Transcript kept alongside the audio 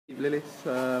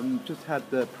Lillis just had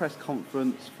the press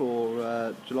conference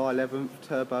for July 11th,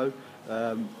 Turbo.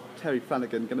 Terry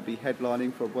Flanagan going to be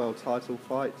headlining for a world title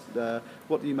fight.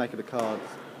 What do you make of the cards?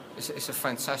 It's a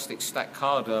fantastic stacked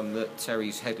card that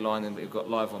Terry's headlining, that we've got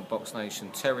live on Box Nation.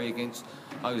 Terry against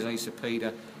Jose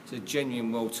Cepeda. It's a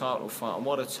genuine world title fight, and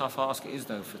what a tough ask it is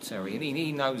though for Terry, and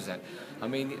he knows that. I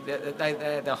mean,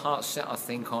 their heart's set, I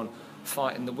think, on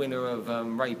fighting the winner of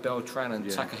Ray Beltran and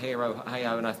Takahiro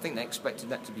Hayo, and I think they expected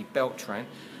that to be Beltran.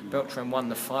 Beltran won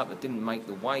the fight but didn't make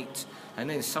the weight, and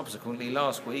then subsequently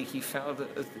last week he failed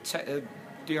a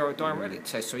diuretic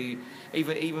test, so he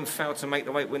even failed to make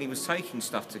the weight when he was taking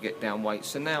stuff to get down weight.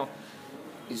 So now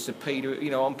it's Cepeda.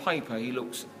 You know, on paper he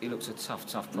looks a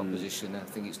tough proposition. I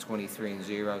think it's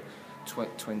 23-0,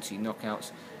 20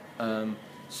 knockouts.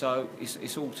 So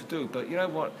it's all to do. But you know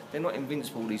what? They're not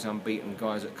invincible, these unbeaten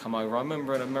guys that come over. I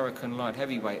remember an American light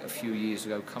heavyweight a few years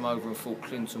ago come over and fought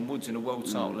Clinton Woods in a world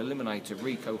title eliminator,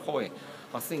 Rico Hoy.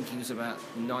 I think he was about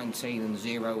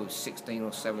 19-0 with 16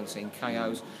 or 17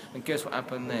 KOs. And guess what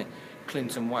happened there?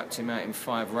 Clinton wiped him out in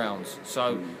 5 rounds.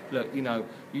 So, look, you know,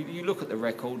 you look at the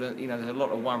record, you know, there's a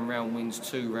lot of 1-round wins,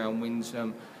 2-round wins,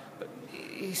 but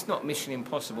it's not mission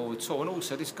impossible at all. And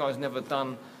also, this guy's never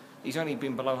done... He's only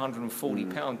been below 140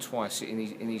 pounds twice in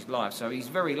his life, so he's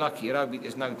very lucky.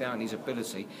 There's no doubt in his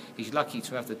ability. He's lucky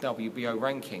to have the WBO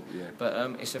ranking.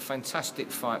 But it's a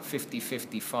fantastic fight,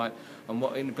 50-50 fight. And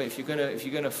but if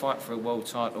you're gonna fight for a world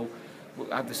title,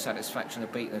 have the satisfaction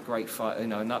of beating a great fight, you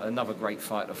know, another great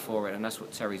fighter for it, and that's what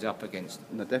Terry's up against.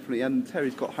 No, definitely, and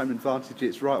Terry's got home advantage.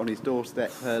 It's right on his doorstep,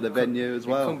 the venue as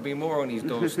well. It couldn't be more on his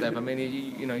doorstep. I mean,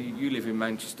 you live in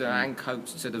Manchester, and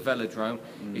Coates to the Velodrome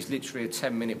is literally a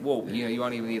 10-minute walk. You know, you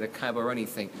won't even need a cab or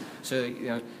anything. So, you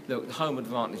know, look, the home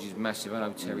advantage is massive. I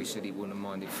know Terry said he wouldn't have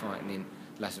minded fighting in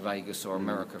Las Vegas or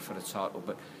America for the title,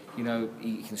 but you know,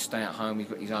 he can stay at home. He's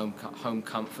got his own home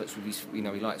comforts with his, you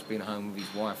know, he likes being at home with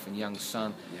his wife and young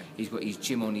son. He's got his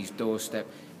gym on his doorstep.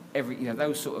 You know,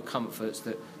 those sort of comforts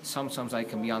that sometimes they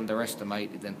can be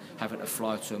underestimated, than having to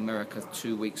fly to America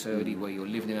 2 weeks early, where you're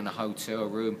living in a hotel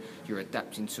room, you're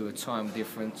adapting to a time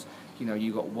difference. You know,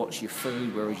 you've got to watch your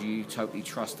food, whereas you totally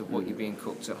trust of what you're being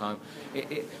cooked at home.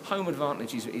 Home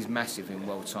advantage is massive in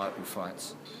world title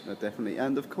fights. Definitely,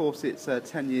 and of course it's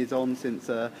 10 years on since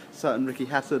certain Ricky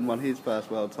Hatton won his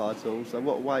first world title, so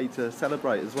what a way to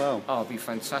celebrate as well. Oh, it'd be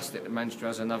fantastic that Manchester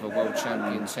has another world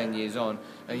champion 10 years on,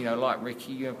 and you know, like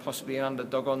Ricky, you know, possibly an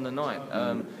underdog on the night.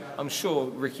 I'm sure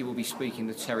Ricky will be speaking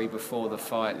to Terry before the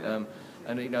fight,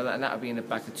 and you know, that'll be in the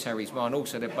back of Terry's mind.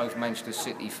 Also, they're both Manchester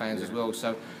City fans as well,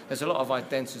 so there's a lot of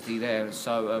identity there.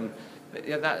 So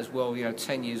that as well, you know,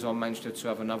 10 years on, Manchester to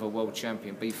have another world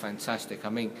champion be fantastic. I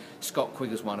mean, Scott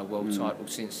Quigger's won a world title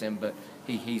since then, but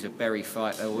he's a Berry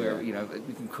fighter. Where you know,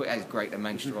 we can quit as great at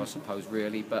Manchester, I suppose,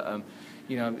 really. But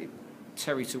you know,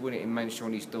 Terry to win it in Manchester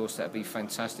on his doorstep would be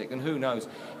fantastic. And who knows,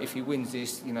 if he wins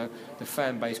this, you know, the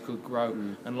fan base could grow,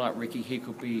 and like Ricky, he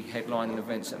could be headlining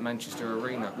events at Manchester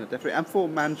Arena. No, definitely. And for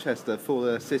Manchester, for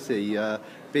the city,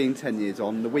 being 10 years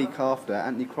on, the week after,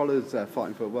 Anthony Croller's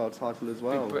fighting for a world title as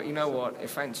well. But you know what,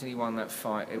 if Anthony won that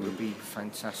fight, it would be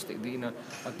fantastic. You know,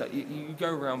 you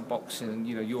go around boxing, and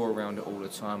you know, you're around it all the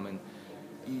time, and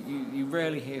you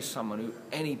rarely hear someone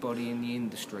anybody in the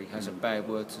industry has a bad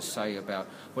word to say about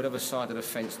whatever side of the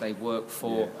fence they work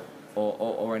for,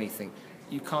 or anything.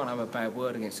 You can't have a bad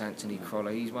word against Anthony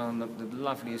Croller. He's one of the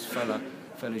loveliest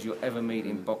fellas you'll ever meet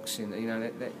in boxing. You know,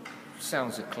 that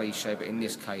sounds a cliche, but in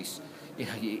this case, you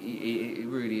know, it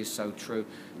really is so true.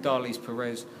 Lillis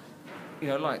Perez, you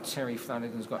know, like Terry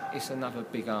Flanagan's got, it's another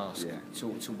big ask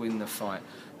to win the fight,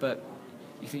 but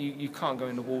you can't go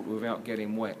in the water without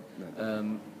getting wet.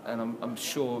 And I'm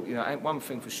sure, you know, one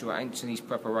thing for sure, Anthony's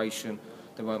preparation,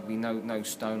 there won't be no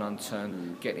stone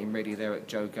unturned getting ready there at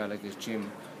Joe Gallagher's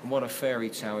gym. And what a fairy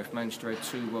tale if Manchester had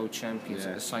 2 world champions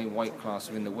at the same weight class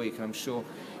within the week. And I'm sure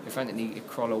if Anthony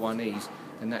Croller won his,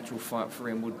 the natural fight for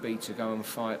him would be to go and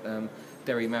fight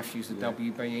Derry Matthews, the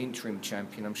WBA interim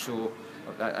champion. I'm sure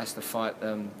that's the fight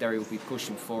Derry will be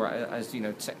pushing for, as you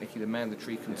know, technically the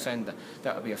mandatory contender.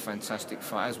 That would be a fantastic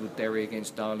fight, as would Derry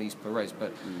against Lillis Perez.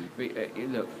 But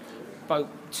look, both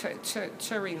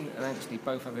Terry and Anthony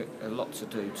both have a lot to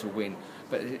do to win,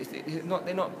 but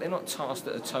they're not tasks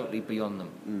that are totally beyond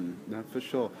them. No, for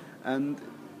sure. And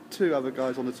 2 other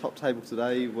guys on the top table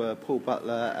today were Paul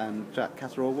Butler and Jack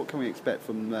Catterall. What can we expect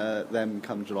from them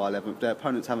come July 11th? Their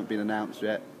opponents haven't been announced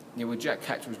yet. Yeah, well, Jack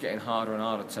Catterall's getting harder and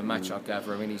harder to match, I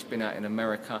gather. I mean, he's been out in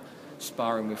America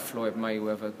sparring with Floyd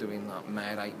Mayweather, doing like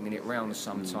mad 8-minute rounds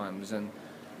sometimes, and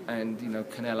you know,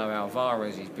 Canelo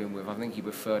Alvarez he's been with. I think he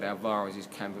preferred Alvarez's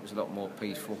camp. It was a lot more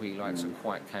peaceful. He likes a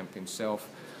quiet camp himself.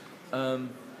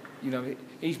 You know,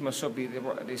 he's probably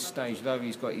at this stage, though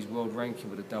he's got his world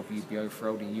ranking with the WBO for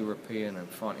holding European and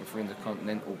fighting for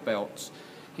intercontinental belts.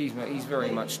 He's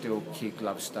very much still kid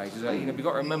glove stage. You know, we've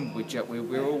got to remember with Jack,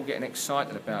 we're all getting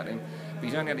excited about him, but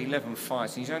he's only had 11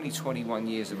 fights and he's only 21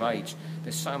 years of age.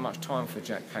 There's so much time for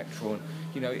Jack Catterall.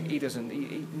 You know, he doesn't.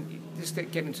 He just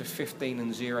get into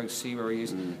 15-0, see where he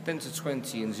is. Then to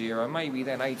 20-0. Maybe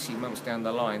then 18 months down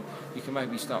the line, you can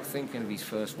maybe start thinking of his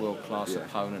first world-class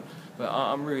opponent. But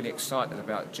I'm really excited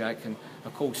about Jack, and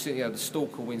of course, you know, the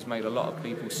Stalker wins made a lot of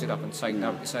people sit up and take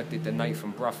notice. That did the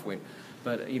Nathan Bruff win.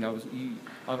 But you know,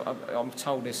 I'm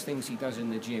told there's things he does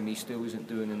in the gym he still isn't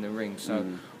doing in the ring. So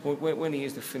when he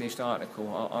is the finished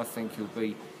article, I think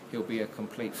he'll be a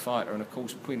complete fighter. And of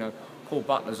course, you know, Paul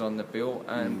Butler's on the bill,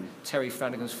 and Terry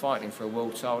Flanagan's fighting for a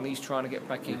world title, and he's trying to get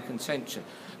back in contention.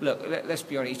 Look, let's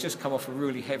be honest, he's just come off a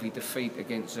really heavy defeat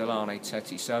against Zolane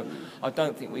Teti, so I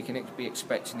don't think we can be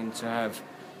expecting him to have,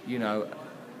 you know,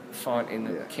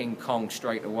 fighting King Kong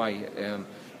straight away.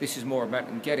 This is more about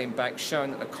him getting back,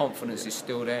 showing that the confidence is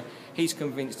still there. He's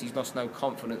convinced he's lost no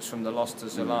confidence from the loss to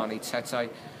Zolane Teti,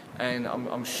 and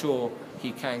I'm sure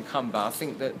he can come back. I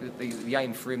think that the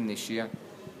aim for him this year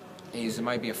is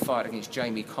maybe a fight against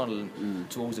Jamie Conlon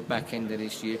towards the back end of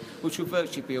this year, which will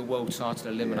virtually be a world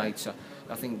title eliminator.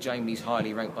 I think Jamie's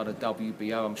highly ranked by the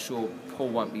WBO. I'm sure Paul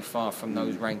won't be far from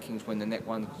those rankings when the next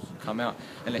ones come out,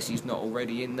 unless he's not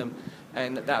already in them.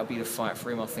 And that'll be the fight for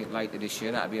him, I think, later this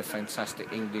year. That'll be a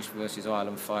fantastic English versus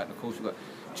Ireland fight. And of course, we've got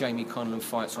Jamie Conlon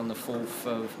fights on the 4th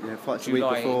of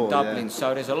July in Dublin.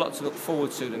 So there's a lot to look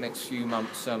forward to the next few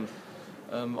months. On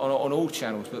all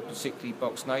channels, but particularly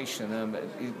Box Nation.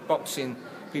 Boxing,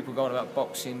 people going about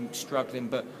boxing, struggling,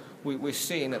 but we're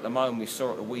seeing at the moment, we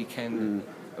saw at the weekend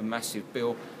a massive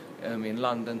bill in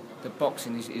London. The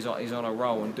boxing is on a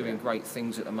roll and doing great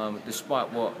things at the moment,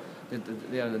 despite what the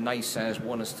naysayers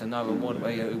want us to know and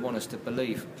want us to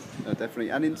believe. Definitely.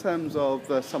 And in terms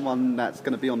of someone that's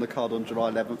going to be on the card on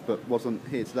July 11th but wasn't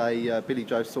here today, Billy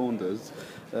Joe Saunders,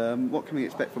 what can we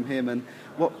expect from him, and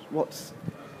what's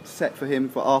set for him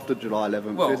for after July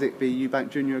 11th? Will it be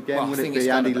Eubank Jr. again? Well, Will it be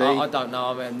Andy Lee? I don't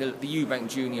know. I mean, the Eubank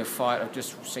Jr. fight, I've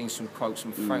just seen some quotes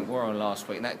from Frank Warren last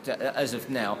week, and that, as of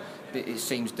now, it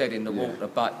seems dead in the water.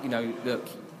 But, you know, look,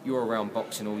 you're around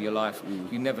boxing all your life.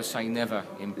 You never say never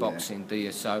in boxing, do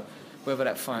you? So whether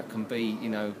that fight can be, you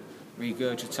know,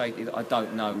 regurgitated, I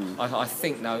don't know. I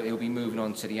think, though, he'll be moving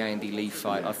on to the Andy Lee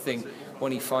fight. I think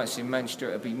when he fights in Manchester,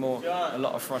 it'll be a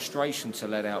lot of frustration to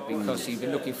let out, because he's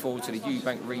been looking forward to the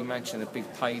Eubank rematch and a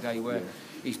big payday where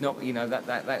he's not, you know,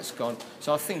 that's gone.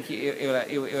 So I think he'll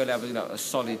have a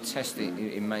solid test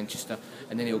in Manchester,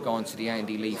 and then he'll go on to the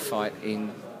Andy Lee fight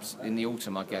in the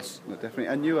autumn, I guess. Definitely.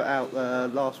 And you were out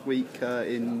last week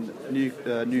in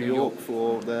New York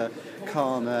for the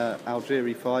Khan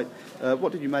Algieri fight.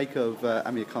 What did you make of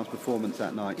Amir Khan's performance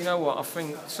that night? You know what, I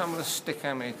think some of the stick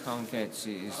Amir Khan gets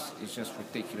is just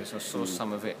ridiculous. I saw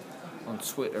some of it on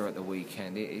Twitter at the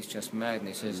weekend. It's just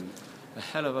madness. There's a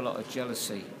hell of a lot of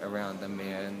jealousy around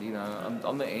Amir, and you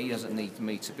know, he doesn't need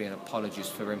me to be an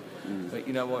apologist for him. But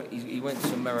you know what, he went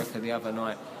to America the other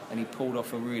night and he pulled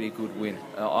off a really good win.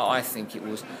 I think it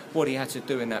was what he had to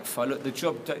do in that fight. Look,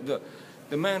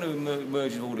 the man who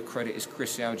emerges with all the credit is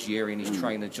Chris Algieri and his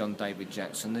trainer John David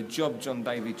Jackson. The job John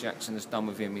David Jackson has done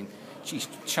with him, she's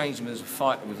changed him as a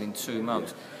fighter within 2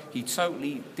 months. He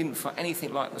totally didn't fight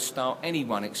anything like the style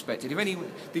anyone expected.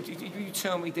 Did you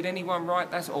tell me, did anyone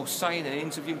write that or say in an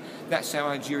interview that's how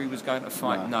Algieri was going to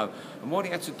fight? No. And what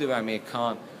he had to do, Amir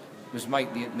Khan, was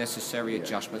make the necessary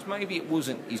adjustments. Maybe it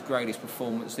wasn't his greatest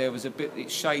performance. There was a bit,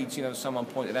 it shades, you know, someone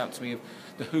pointed out to me of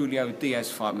the Julio Diaz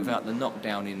fight without the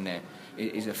knockdown in there.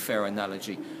 It is a fair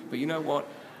analogy. But you know what?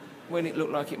 When it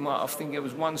looked like it might, I think there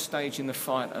was one stage in the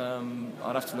fight,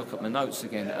 I'd have to look at my notes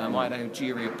again, I had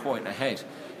Algieri a point ahead,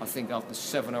 I think after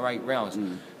 7 or 8 rounds.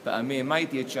 But Amir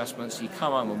made the adjustments, he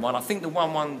come home and won. I think the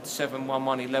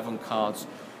 117, 11 cards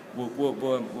were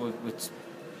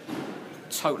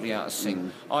totally out of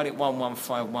sync. I had it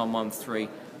 115, 113,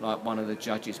 like one of the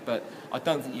judges, but I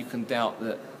don't think you can doubt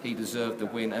that he deserved the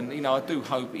win. And you know, I do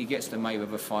hope he gets the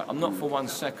Mayweather fight. I'm not for 1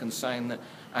 second saying that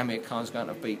Amir Khan's going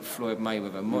to beat Floyd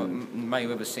Mayweather.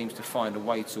 Mayweather seems to find a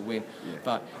way to win,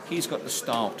 but he's got the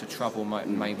style to trouble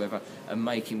Mayweather and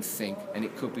make him think, and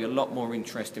it could be a lot more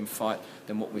interesting fight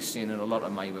than what we're seeing in a lot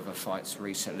of Mayweather fights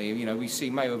recently. You know, we see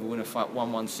Mayweather win a fight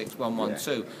 116,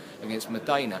 112 against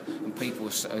Medina, and people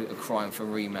are crying for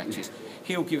rematches.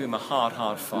 He'll give him a hard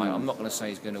fight. I'm not going to say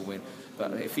he's going to win,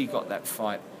 but if he got that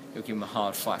fight, he'll give him a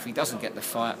hard fight. If he doesn't get the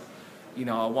fight, you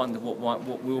know, I wonder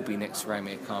what will be next for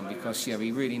Amir Khan, because you know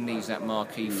he really needs that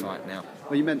marquee fight now.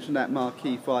 Well, you mentioned that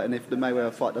marquee fight, and if the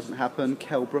Mayweather fight doesn't happen,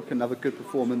 Kell Brook, another good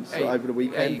performance over the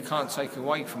weekend. Hey, you can't take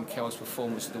away from Kell's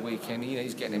performance of the weekend. You know,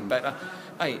 he's getting better.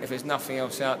 Hey, if there's nothing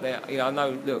else out there, you know, I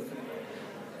know. Look,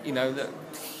 you know that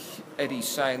Eddie's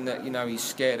saying that, you know, he's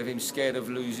scared of him, scared of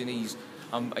losing. He's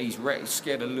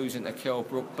scared of losing to Kell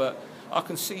Brook, but I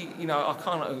can see, you know, I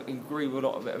can't agree with a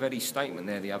lot of Eddie's statement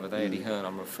there the other day, Eddie Hearn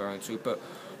I'm referring to, but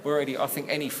I think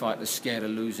any fighter's scared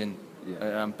of losing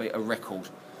beat a record.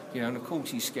 You know, and of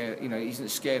course he's scared, you know, he isn't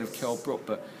scared of Kell Brook,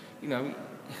 but, you know,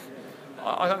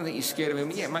 I don't think he's scared of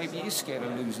him. Yeah, maybe he is scared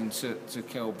of losing to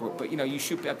Kell Brook, but, you know, you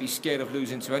should be scared of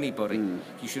losing to anybody.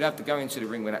 You should have to go into the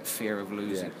ring with that fear of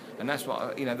losing. And that's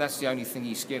what, you know, that's the only thing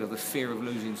he's scared of, the fear of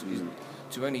losing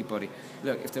to anybody.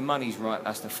 Look, if the money's right,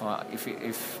 that's the fight.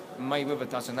 If Mayweather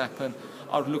doesn't happen,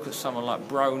 I'd look at someone like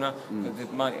Broner, the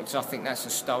money, because I think that's a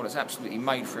style that's absolutely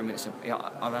made for him.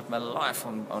 I'd have my life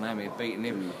on Amir beating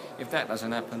him. If that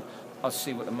doesn't happen, I'll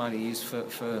see what the money is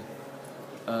for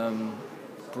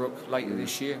Brook later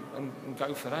this year and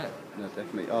go for that. No,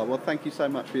 definitely. Oh, well, thank you so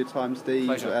much for your time, Steve.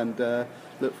 Pleasure. And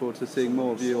look forward to seeing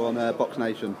more of you on Box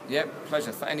Nation. Yep,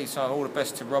 pleasure. Anytime. All the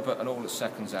best to Robert and all the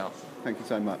Seconds Out. Thank you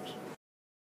so much.